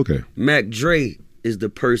 Oh, okay. Mac Dre is the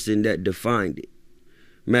person that defined it.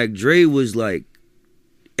 Mac Dre was like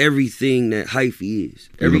everything that hyphy is.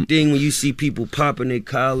 Everything when you see people popping their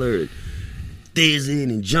collar, thizzing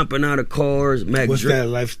and jumping out of cars. What's that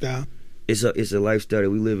lifestyle? It's a lifestyle that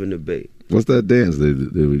we live in the Bay. What's that dance they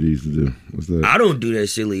used to do? What's that? I don't do that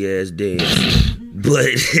silly ass dance,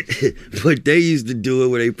 but they used to do it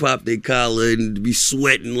where they pop their collar and be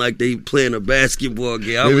sweating like they playing a basketball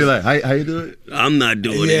game. They be like, how you do it? I'm not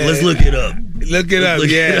doing it. Let's look it up. Look it up. Look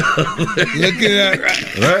it up.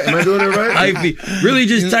 Right? Am I doing it right? Really,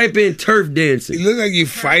 just type in turf dancing. You look like you're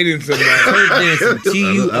fighting somebody. Turf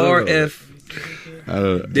dancing. TURF.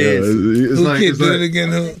 Dancing. Who can't do it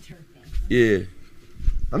again? Who? Yeah.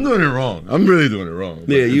 I'm doing it wrong. I'm really doing it wrong.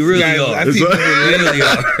 Yeah, you really are. I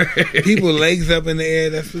see people legs up in the air.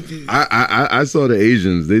 That's what you. I saw the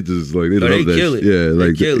Asians. They just like they love that. Kill it. Yeah,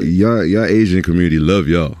 like y'all Asian community love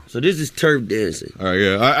y'all. So this is turf dancing. All right,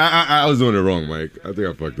 yeah. I was doing it wrong, Mike. I think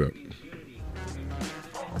I fucked up.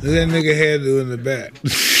 Look at that nigga hairdo in the back.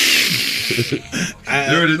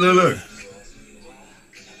 There it is. Look.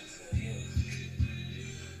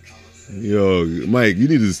 Yo, Mike, you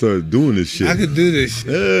need to start doing this shit. I could do this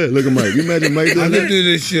shit. Yeah, look at Mike. You imagine Mike doing I that? could do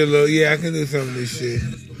this shit, Lil. Yeah, I can do some of this shit.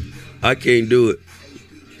 I can't do it.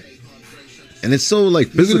 And it's so like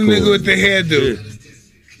physical. Look at the nigga with the hairdo.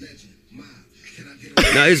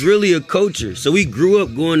 Yeah. Now it's really a culture. So we grew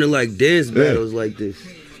up going to like dance battles like this.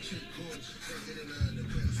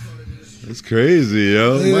 That's crazy,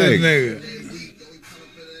 yo. Look Mike. at this nigga.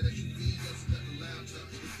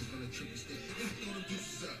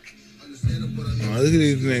 Oh, look at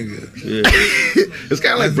these niggas. Yeah. It's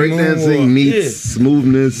kind of like breakdancing meets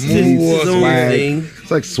smoothness meets swag.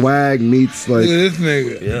 It's like swag meets like. Look at this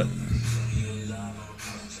nigga. Yep.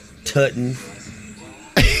 Tutting.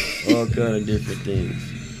 All kind of different things.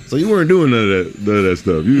 So you weren't doing none of that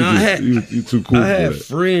stuff. You too cool. I had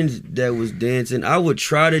friends that was dancing. I would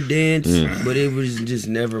try to dance, but it was just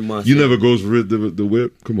never my thing. You never ghost ride the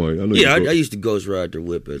whip? Come on. I know I used to ghost ride the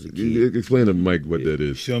whip as a kid. Explain to Mike what that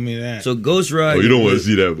is. Show me that. So ghost ride. Oh, you don't want to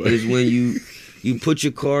see that, Mike. Is when you put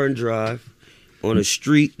your car in drive on a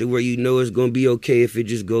street to where you know it's gonna be okay if it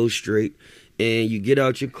just goes straight. And you get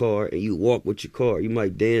out your car and you walk with your car. You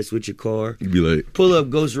might dance with your car. You be like, pull up,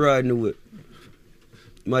 ghost riding the whip.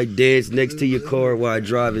 You might dance next to your car while it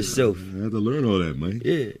drive itself. I have to learn all that, Mike.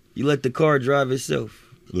 Yeah, you let the car drive itself.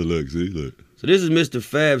 Look, see, look. So this is Mr.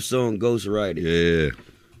 Fab's song, Ghost Riding. Yeah.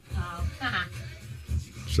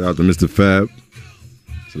 Shout out to Mr. Fab.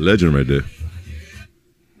 It's a legend right there.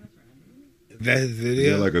 That's his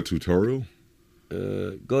video? Is that like a tutorial?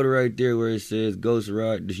 Go to right there where it says Ghost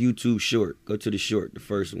Ride, the YouTube short. Go to the short, the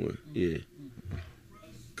first one. Yeah.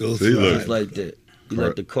 Ghost Ride. Just like that. You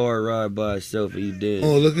let the car ride by itself and you dance.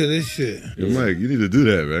 Oh, look at this shit. Yeah, Mike, you need to do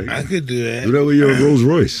that, man. I could do that. Do that with your Rolls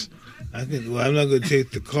Royce. Well, I'm not going to chase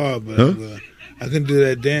the car, but I can do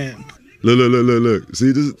that dance. Look.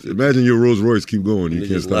 See, this, imagine your Rolls Royce keep going. You You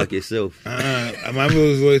can't just stop. lock yourself. My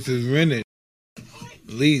Rolls Royce is rented.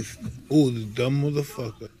 Lease. Ooh, the dumb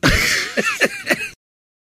motherfucker.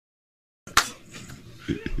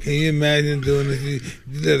 Can you imagine doing this? You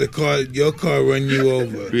let your car run you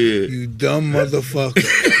over. Yeah. You dumb motherfucker.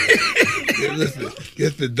 Yeah, listen,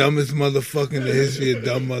 it's the dumbest motherfucker in the history of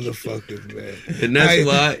dumb motherfuckers, man. And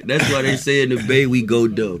that's why they say in the Bay we go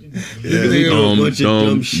dumb. Yeah. We go a bunch of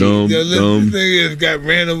dumb shit. Yo, listen, this nigga got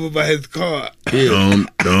ran over by his car. Dumb.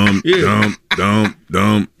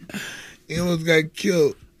 He almost got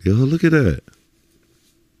killed. Yo, look at that.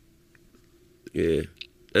 Yeah.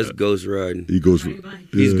 That's ghost riding. He goes.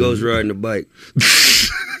 He's ghost riding the bike.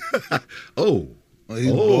 Oh, He's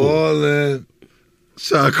balling.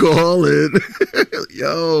 Shot calling.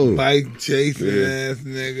 Yo. Bike chasing ass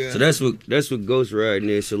nigga. So that's what ghost riding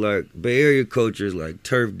is. So like Bay Area cultures like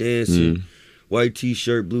turf dancing, white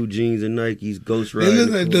t-shirt, blue jeans, and Nikes. Ghost They riding.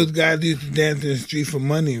 look like those guys used to dance in the street for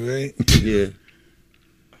money, right? Yeah.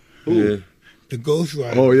 Who? Yeah. The ghost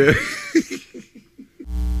rider. Oh yeah.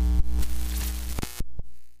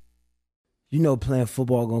 You know, playing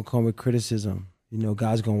football gonna come with criticism. You know,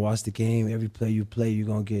 guys gonna watch the game. Every play you play, you're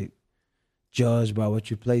gonna get judged by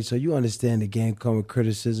what you play. So you understand the game come with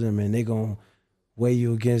criticism, and they gonna weigh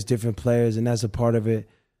you against different players, and that's a part of it.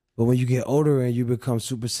 But when you get older and you become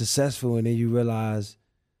super successful, and then you realize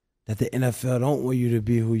that the NFL don't want you to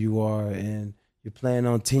be who you are, and you're playing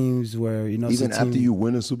on teams where, you know, even after you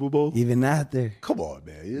win a Super Bowl? Even after. Come on,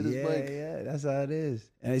 man. Yeah, that's how it is.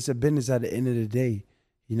 And it's a business at the end of the day.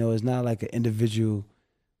 You know, it's not like an individual,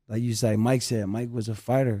 like you say, Mike said. Mike was a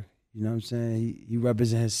fighter. You know what I'm saying? He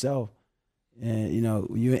represents himself. And, you know,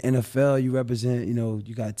 when you're in NFL, you represent, you know,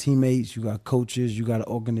 you got teammates, you got coaches, you got an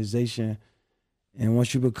organization. And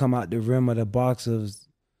once you become out the rim of the box of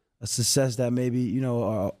a success that maybe, you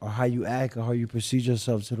know, or how you act or how you perceive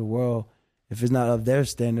yourself to the world, if it's not of their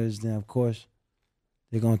standards, then of course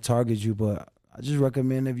they're going to target you. But I just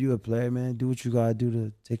recommend, if you're a player, man, do what you got to do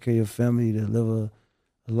to take care of your family, to live a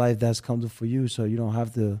life that's comfortable for you, so you don't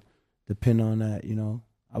have to depend on that. You know,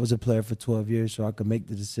 I was a player for 12 years, so I could make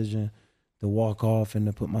the decision to walk off and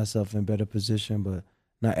to put myself in a better position. But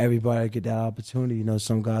not everybody get that opportunity. You know,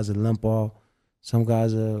 some guys are limp off, some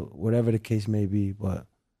guys are whatever the case may be. But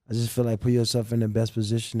I just feel like put yourself in the best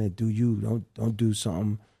position and do you. Don't do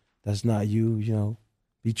something that's not you. You know,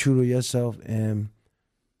 be true to yourself. And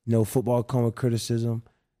you know, football comes with criticism,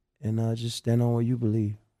 and just stand on what you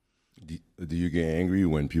believe. Do you get angry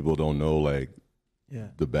when people don't know, like,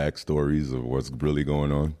 the backstories of what's really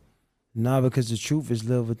going on? Nah, because the truth is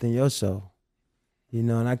lived within yourself. You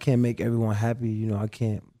know, and I can't make everyone happy. You know, I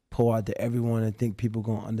can't pour out to everyone and think people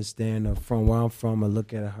going to understand or from where I'm from or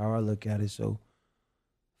look at it how I look at it. So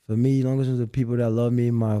for me, as long as the people that love me,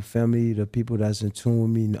 my family, the people that's in tune with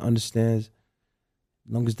me and understands,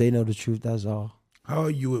 as long as they know the truth, that's all. How are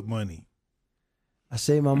you with money? I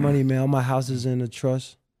save my money, man. All my house is in a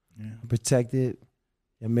trust. I protect it.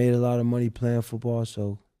 I made a lot of money playing football,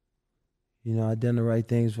 so you know I done the right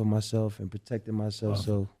things for myself and protected myself.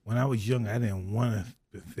 So when I was young, I didn't want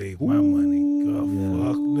to save my money. God,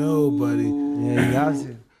 fuck no, buddy. Yeah, you got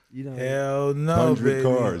to. You know, hell no, 100 baby.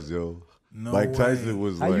 cars, yo. No Mike way. Tyson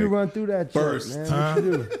was how like, you run through that first, truck, man? What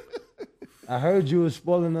you do? I heard you was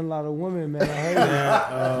spoiling a lot of women, man.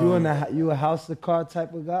 I heard you a house of car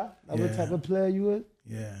type of guy. That what type of player you was?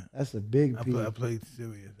 Yeah, that's a big piece. I played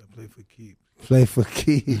serious. I played for keeps. Play for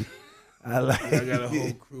keeps. I got a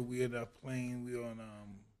whole crew. We in our plane. We on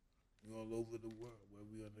we all over the world. Where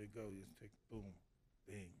we on they go, just take boom,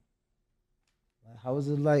 bang. How was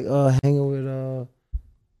it like hanging with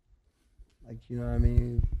like, you know what I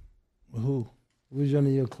mean? With who? Who's one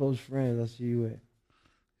of your close friends? I see you with.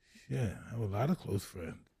 Yeah, I have a lot of close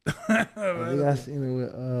friends. I think I seen it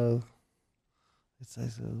with it's like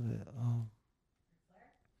a little bit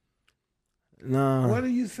no. What are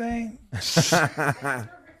you saying?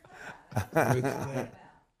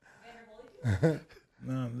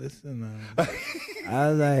 No, listen. I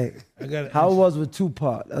was like, I got how it was with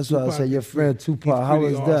Tupac? That's what I said. Your friend Tupac. How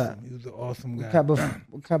was awesome. that? He was an awesome guy.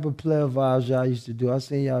 What type of player vibes y'all used to do? I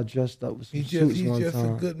seen y'all dressed up with some suits he's one just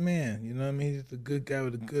time. a good man. You know what I mean? He's just a good guy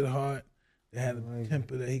with a good heart. That had a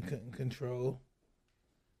temper that he couldn't control.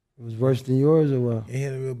 It was worse than yours or what? He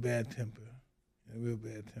had a real bad temper.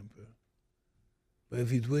 But if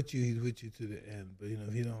he's with you to the end. But, you know,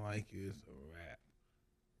 if he don't like you, it's a wrap.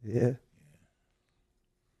 Yeah.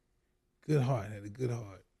 Good heart, had a good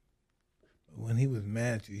heart. But when he was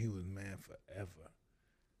mad at you, he was mad forever.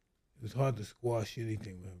 It was hard to squash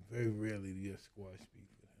anything with him. Very rarely do you squash beef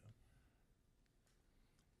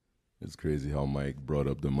with It's crazy how Mike brought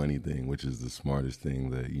up the money thing, which is the smartest thing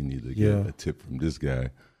that you need to get a tip from this guy.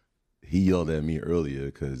 He yelled at me earlier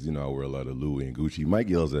because, you know, I wear a lot of Louis and Gucci. Mike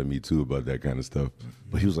yells at me, too, about that kind of stuff.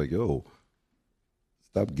 But he was like, yo,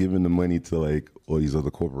 stop giving the money to, like, all these other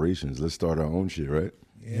corporations. Let's start our own shit, right?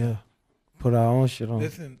 Yeah. Put our own shit on.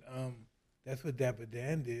 Listen, that's what Dapper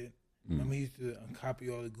Dan did. Remember, he used to copy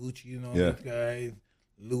all the Gucci, you know, these guys,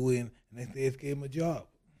 Louis, and they gave him a job.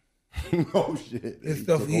 Oh, shit.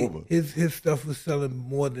 His stuff was selling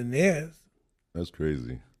more than theirs. That's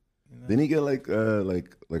crazy. You know? Didn't he get like a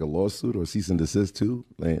lawsuit or cease and desist too?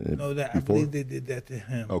 No, I believe they did that to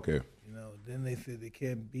him. Okay. You know, then they said they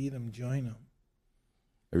can't beat him, join him.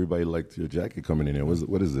 Everybody liked your jacket coming in here.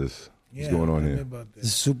 What is this? What's going on here? The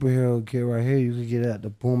superhero kit right here. You can get it at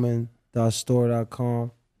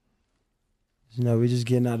thebooming.store.com. You know, we're just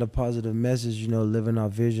getting out the positive message. You know, living our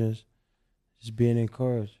visions, just being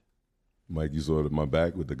encouraged. Mike, you saw my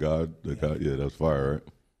back with the God. Yeah, that's fire,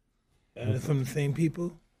 right? That's from the same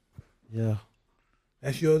people? Yeah.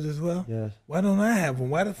 That's yours as well? Yes. Why don't I have one?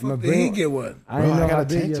 Why the fuck did he get one? I didn't know how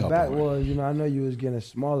big your back was. You know, I know you was getting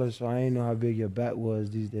smaller, so I didn't know how big your back was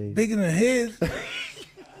these days. Bigger than his?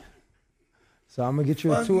 So I'm going to get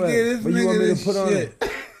you a 2X. What you want me to put on it?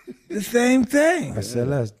 The same thing. I said,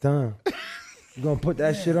 that's done. You going to put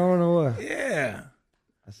that shit on or what? Yeah.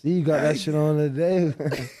 I see you got that shit on today.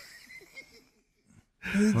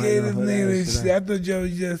 He gave this nigga this shit. I thought you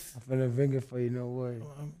was just... I'm finna ring it for you, no worry.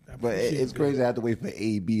 But it's crazy. I have to wait for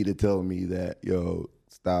AB to tell me that, yo,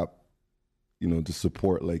 stop, you know, to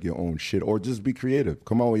support like your own shit or just be creative.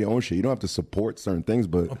 Come on with your own shit. You don't have to support certain things,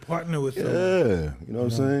 but... A partner with someone. Yeah, you know what I'm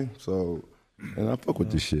saying? So, and I fuck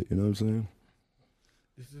with this shit, you know what I'm saying?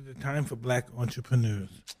 This is the time for black entrepreneurs.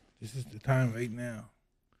 This is the time right now.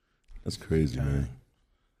 That's crazy, man.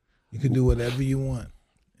 You can do whatever you want.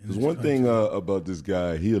 There's one thing about this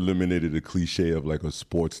guy. He eliminated the cliche of like a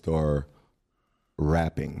sports star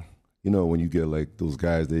rapping. You know, when you get like those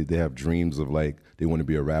guys, they have dreams of like they want to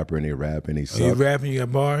be a rapper and they rap and they suck. You rapping? You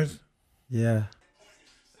got bars? Yeah.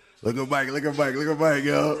 Look at Mike,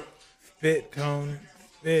 yo. Spit, Tony.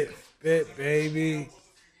 Spit, baby.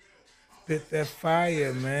 Spit that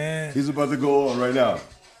fire, man. He's about to go on right now.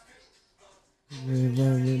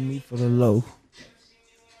 Me for the low.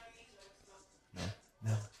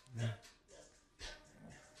 No.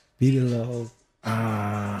 Beat it, little hoe.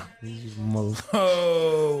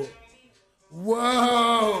 Oh.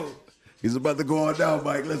 Whoa. He's about to go on now,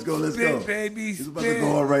 Mike. Let's go. Spit, baby. He's about to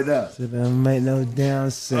go on right now. So don't make no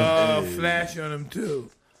damn sense. Oh, flash on him, too.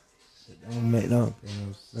 Don't make no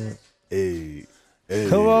sense. Hey.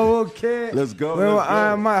 Come on, kid. Let's go.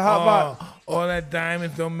 All that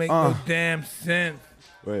diamonds don't make no damn sense.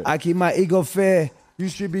 Wait. I keep my ego fair. You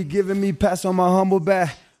should be giving me pass on my humble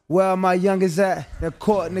back. Where are my youngest at? They're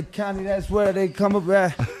caught in the county, that's where they come up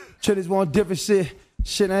at. Chitties want different shit.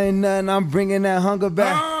 Shit ain't nothing, I'm bringing that hunger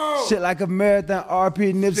back. Shit like a marathon,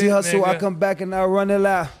 RP, Nipsey Hustle. I come back and I run it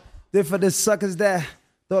out. Then for the suckers that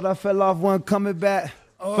thought I fell off, one coming back.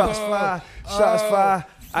 Shots fire.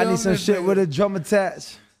 I need some shit with a drum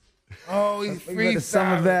attached. Oh, he's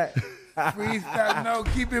freestyling. Freestyle, no,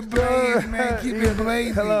 keep it blaze, man. Keep it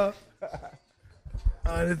blazing. Hello.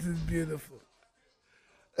 Oh, this is beautiful.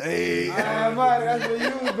 Hey. Mike, that's for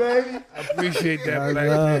you, baby. I appreciate that, black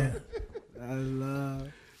man. I love.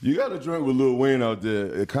 You got a joint with Lil Wayne out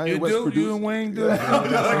there. Kanye West produced. You and Wayne do? He's like,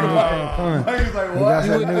 what?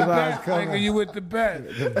 You with the best, nigga. You with the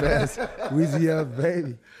best. The best. Weezy up,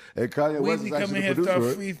 baby. And Kanye West Weezy is come actually in here the and producer, start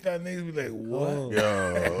right? freestyle, niggas be like, what?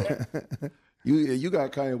 Yo. You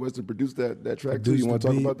got Kanye West to produce that track too. You want to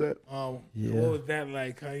talk about that? Yeah. What was that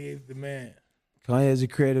like? Kanye's the man. Kanye is a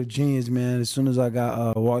creative genius, man. As soon as I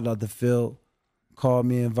got walked out the field, called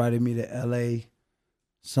me, invited me to L.A.,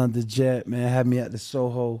 sent the jet, man, had me at the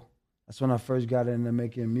Soho. That's when I first got into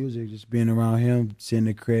making music, just being around him, seeing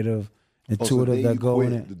the creative, intuitive that go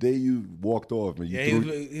in it. The day you walked off, man,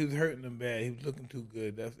 he was hurting him bad. He was looking too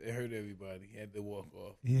good. It hurt everybody. He had to walk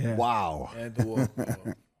off. Yeah. Wow. He had to walk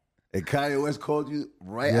off. And Kanye West called you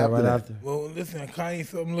right Yeah, after right that. after. Well, listen, Kanye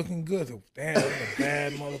saw him looking good. So, damn, that's a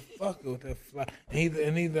bad motherfucker with that fly.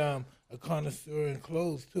 And he's a connoisseur in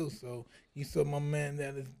clothes, too. So he saw my man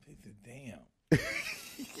that he said, damn.